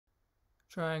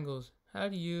Triangles. How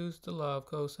to use the law of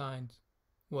cosines.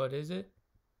 What is it?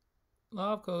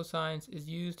 Law of cosines is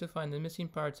used to find the missing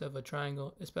parts of a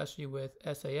triangle, especially with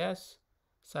SAS,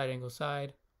 side angle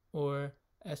side, or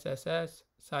SSS,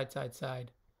 side side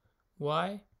side.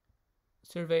 Why?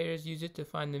 Surveyors use it to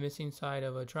find the missing side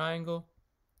of a triangle.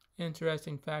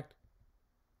 Interesting fact,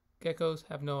 geckos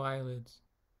have no eyelids.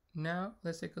 Now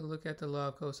let's take a look at the law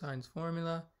of cosines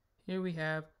formula. Here we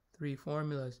have three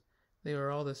formulas. They are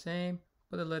all the same,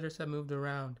 but the letters have moved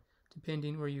around,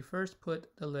 depending where you first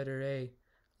put the letter A.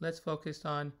 Let's focus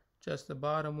on just the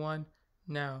bottom one.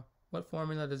 Now, what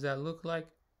formula does that look like?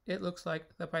 It looks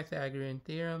like the Pythagorean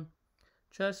theorem.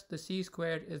 Just the c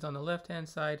squared is on the left-hand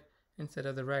side instead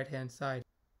of the right-hand side.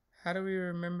 How do we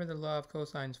remember the law of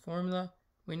cosines formula?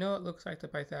 We know it looks like the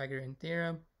Pythagorean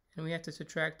theorem, and we have to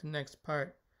subtract the next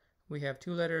part. We have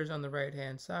two letters on the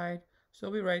right-hand side, so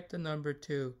we write the number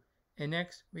 2. And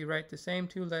next, we write the same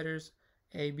two letters,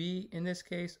 AB in this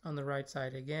case, on the right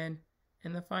side again.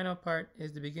 And the final part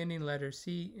is the beginning letter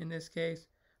C in this case,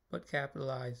 but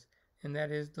capitalized. And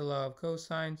that is the law of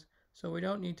cosines, so we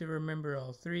don't need to remember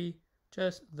all three,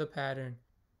 just the pattern.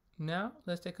 Now,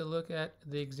 let's take a look at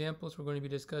the examples we're going to be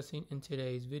discussing in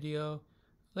today's video.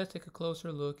 Let's take a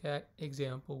closer look at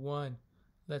example 1.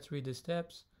 Let's read the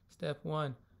steps. Step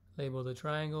 1, label the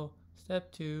triangle. Step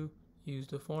 2, use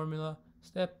the formula.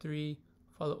 Step 3,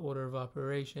 follow order of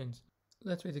operations.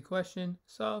 Let's read the question.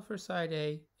 Solve for side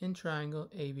A in triangle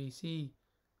ABC.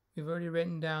 We've already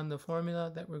written down the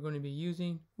formula that we're going to be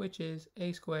using, which is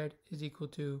a squared is equal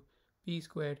to b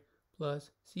squared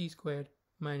plus c squared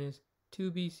minus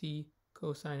 2bc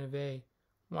cosine of A.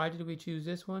 Why did we choose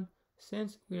this one?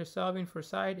 Since we are solving for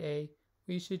side A,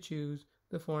 we should choose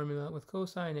the formula with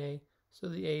cosine A so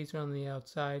the a's are on the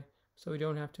outside, so we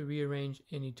don't have to rearrange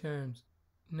any terms.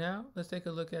 Now, let's take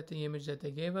a look at the image that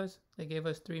they gave us. They gave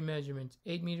us three measurements,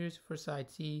 8 meters for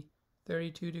side C,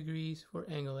 32 degrees for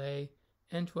angle A,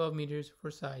 and 12 meters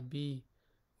for side B,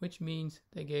 which means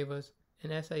they gave us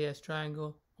an SAS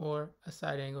triangle or a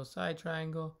side angle side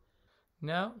triangle.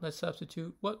 Now, let's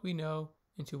substitute what we know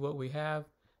into what we have,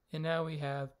 and now we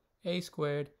have a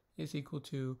squared is equal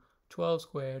to 12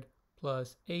 squared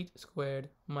plus 8 squared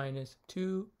minus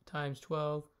 2 times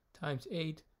 12 times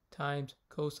 8 times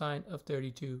cosine of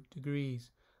 32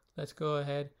 degrees. Let's go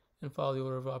ahead and follow the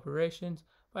order of operations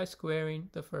by squaring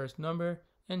the first number,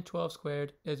 and 12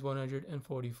 squared is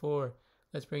 144.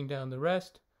 Let's bring down the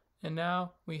rest, and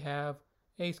now we have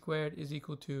a squared is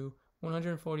equal to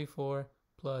 144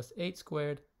 plus 8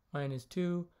 squared minus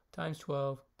 2 times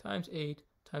 12 times 8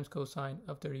 times cosine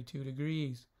of 32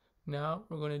 degrees. Now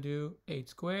we're going to do 8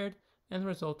 squared, and the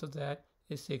result of that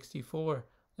is 64.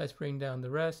 Let's bring down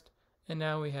the rest, and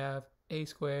now we have a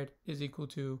squared is equal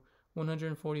to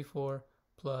 144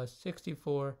 plus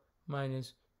 64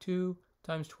 minus 2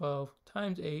 times 12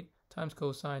 times 8 times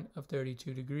cosine of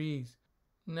 32 degrees.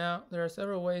 Now, there are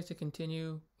several ways to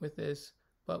continue with this,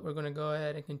 but we're going to go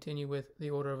ahead and continue with the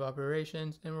order of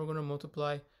operations, and we're going to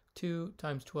multiply 2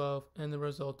 times 12, and the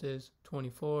result is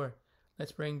 24.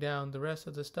 Let's bring down the rest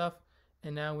of the stuff,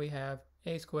 and now we have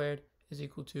a squared is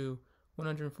equal to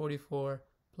 144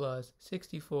 plus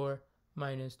 64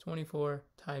 minus 24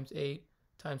 times 8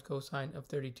 times cosine of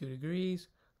 32 degrees.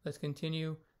 Let's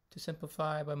continue to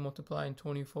simplify by multiplying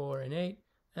 24 and 8,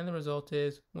 and the result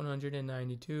is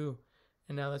 192.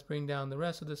 And now let's bring down the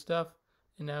rest of the stuff,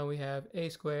 and now we have a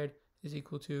squared is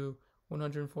equal to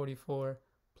 144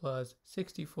 plus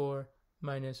 64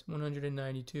 minus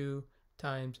 192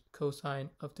 times cosine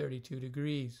of 32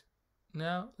 degrees.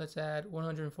 Now let's add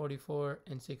 144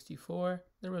 and 64.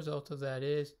 The result of that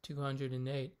is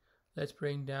 208. Let's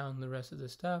bring down the rest of the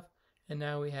stuff, and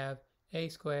now we have a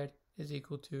squared is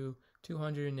equal to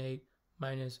 208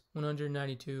 minus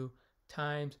 192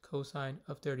 times cosine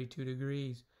of 32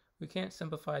 degrees. We can't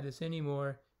simplify this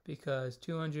anymore because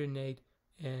 208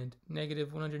 and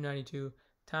negative 192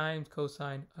 times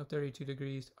cosine of 32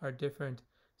 degrees are different.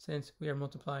 Since we are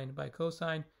multiplying by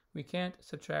cosine, we can't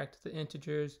subtract the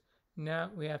integers.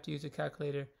 Now we have to use a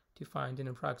calculator to find an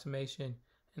approximation,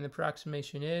 and the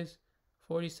approximation is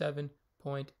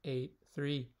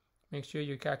 47.83. Make sure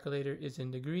your calculator is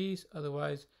in degrees,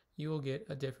 otherwise you will get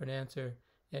a different answer.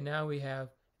 And now we have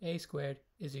a squared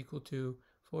is equal to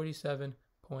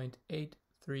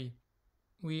 47.83.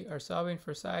 We are solving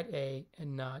for side A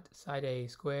and not side A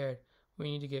squared. We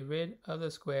need to get rid of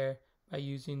the square by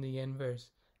using the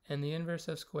inverse. And the inverse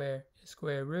of square is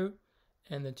square root,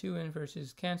 and the two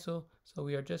inverses cancel, so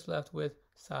we are just left with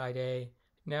side A.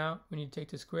 Now we need to take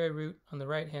the square root on the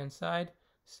right hand side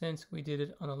since we did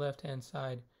it on the left hand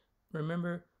side.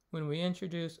 Remember, when we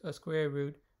introduce a square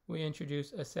root, we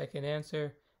introduced a second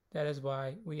answer. That is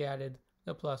why we added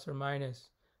the plus or minus.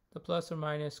 The plus or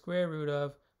minus square root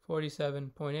of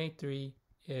 47.83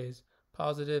 is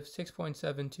positive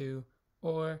 6.72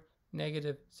 or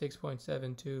negative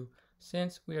 6.72.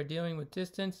 Since we are dealing with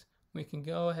distance, we can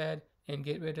go ahead and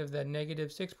get rid of that negative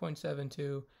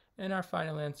 6.72, and our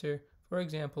final answer for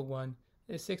example 1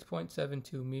 is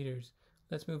 6.72 meters.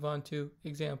 Let's move on to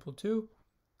example 2.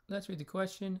 Let's read the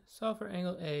question. Solve for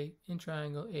angle A in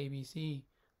triangle ABC.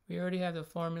 We already have the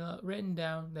formula written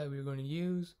down that we're going to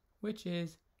use, which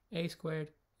is a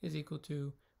squared is equal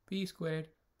to b squared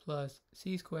plus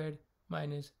c squared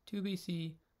minus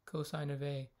 2bc cosine of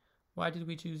A. Why did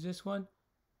we choose this one?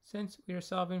 Since we are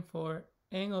solving for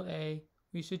angle A,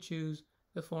 we should choose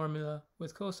the formula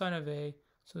with cosine of A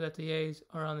so that the a's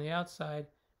are on the outside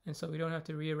and so we don't have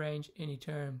to rearrange any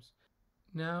terms.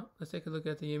 Now let's take a look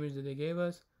at the image that they gave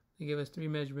us. They gave us three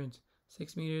measurements: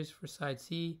 6 meters for side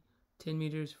C, 10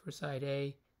 meters for side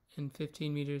A, and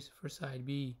 15 meters for side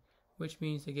B, which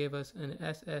means they gave us an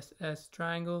SSS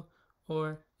triangle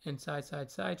or an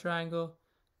side-side-side triangle.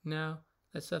 Now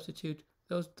let's substitute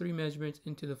those three measurements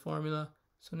into the formula.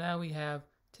 So now we have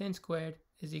 10 squared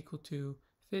is equal to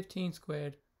 15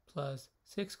 squared plus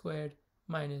 6 squared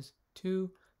minus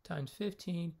 2 times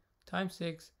 15 times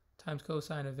 6 times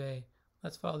cosine of A.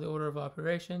 Let's follow the order of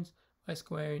operations by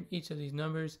squaring each of these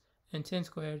numbers, and 10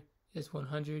 squared is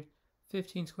 100,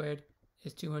 15 squared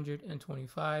is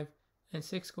 225, and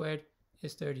 6 squared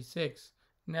is 36.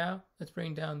 Now let's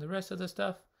bring down the rest of the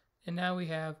stuff, and now we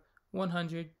have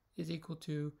 100 is equal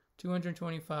to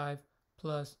 225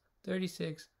 plus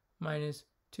 36 minus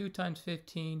 2 times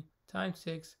 15 times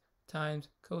 6 times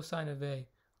cosine of A.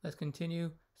 Let's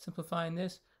continue simplifying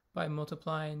this by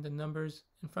multiplying the numbers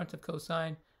in front of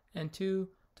cosine, and 2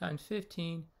 times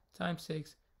 15 times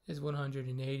 6 is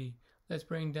 180. Let's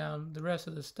bring down the rest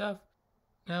of the stuff.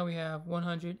 Now we have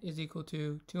 100 is equal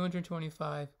to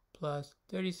 225 plus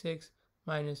 36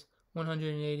 minus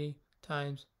 180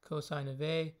 times cosine of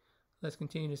A. Let's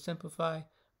continue to simplify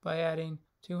by adding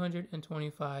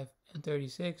 225 and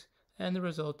 36, and the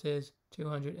result is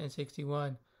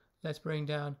 261. Let's bring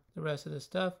down the rest of the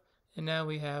stuff, and now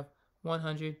we have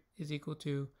 100 is equal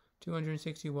to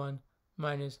 261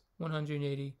 minus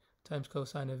 180 times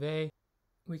cosine of A.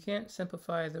 We can't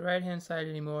simplify the right hand side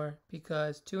anymore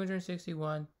because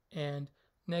 261 and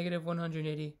negative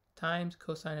 180 times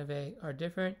cosine of A are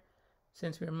different.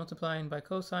 Since we are multiplying by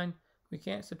cosine, we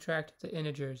can't subtract the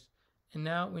integers. And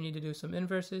now we need to do some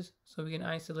inverses so we can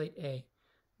isolate A.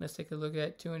 Let's take a look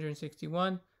at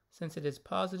 261. Since it is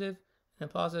positive, and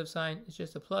a positive sign is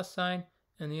just a plus sign,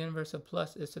 and the inverse of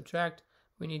plus is subtract,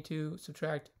 we need to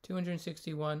subtract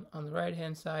 261 on the right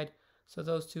hand side, so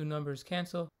those two numbers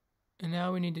cancel. And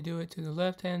now we need to do it to the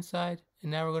left hand side,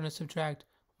 and now we're going to subtract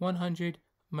 100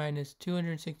 minus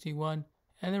 261,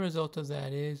 and the result of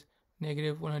that is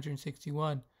negative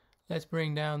 161. Let's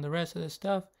bring down the rest of the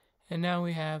stuff, and now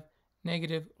we have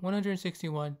negative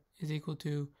 161 is equal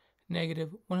to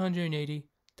negative 180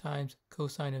 times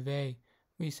cosine of A.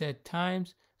 We said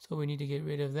times, so we need to get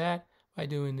rid of that by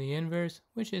doing the inverse,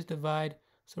 which is divide.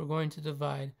 So we're going to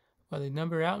divide by the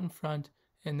number out in front,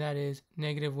 and that is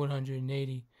negative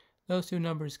 180. Those two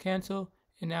numbers cancel,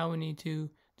 and now we need to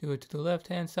do it to the left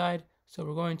hand side. So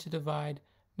we're going to divide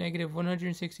negative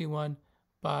 161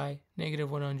 by negative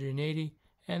 180,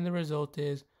 and the result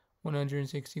is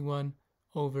 161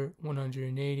 over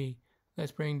 180.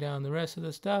 Let's bring down the rest of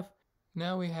the stuff.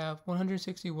 Now we have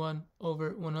 161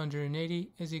 over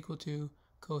 180 is equal to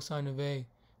cosine of A.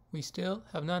 We still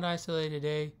have not isolated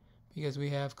A because we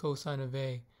have cosine of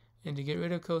A. And to get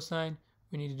rid of cosine,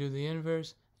 we need to do the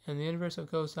inverse, and the inverse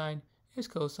of cosine is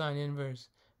cosine inverse.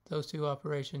 Those two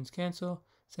operations cancel.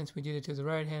 Since we did it to the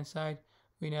right hand side,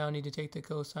 we now need to take the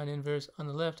cosine inverse on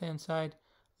the left hand side.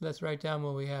 Let's write down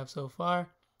what we have so far.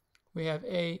 We have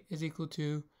A is equal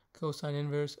to cosine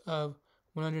inverse of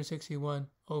 161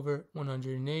 over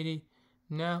 180.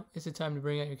 Now it's the time to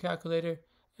bring out your calculator,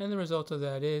 and the result of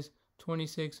that is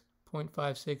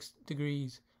 26.56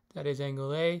 degrees. That is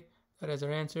angle A. That is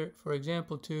our answer for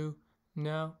example 2.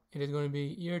 Now it is going to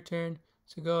be your turn,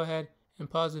 so go ahead and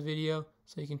pause the video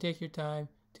so you can take your time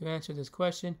to answer this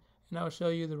question, and I will show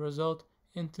you the result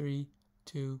in 3,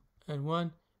 2, and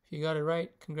 1. If you got it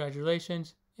right,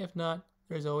 congratulations. If not,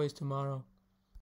 there's always tomorrow.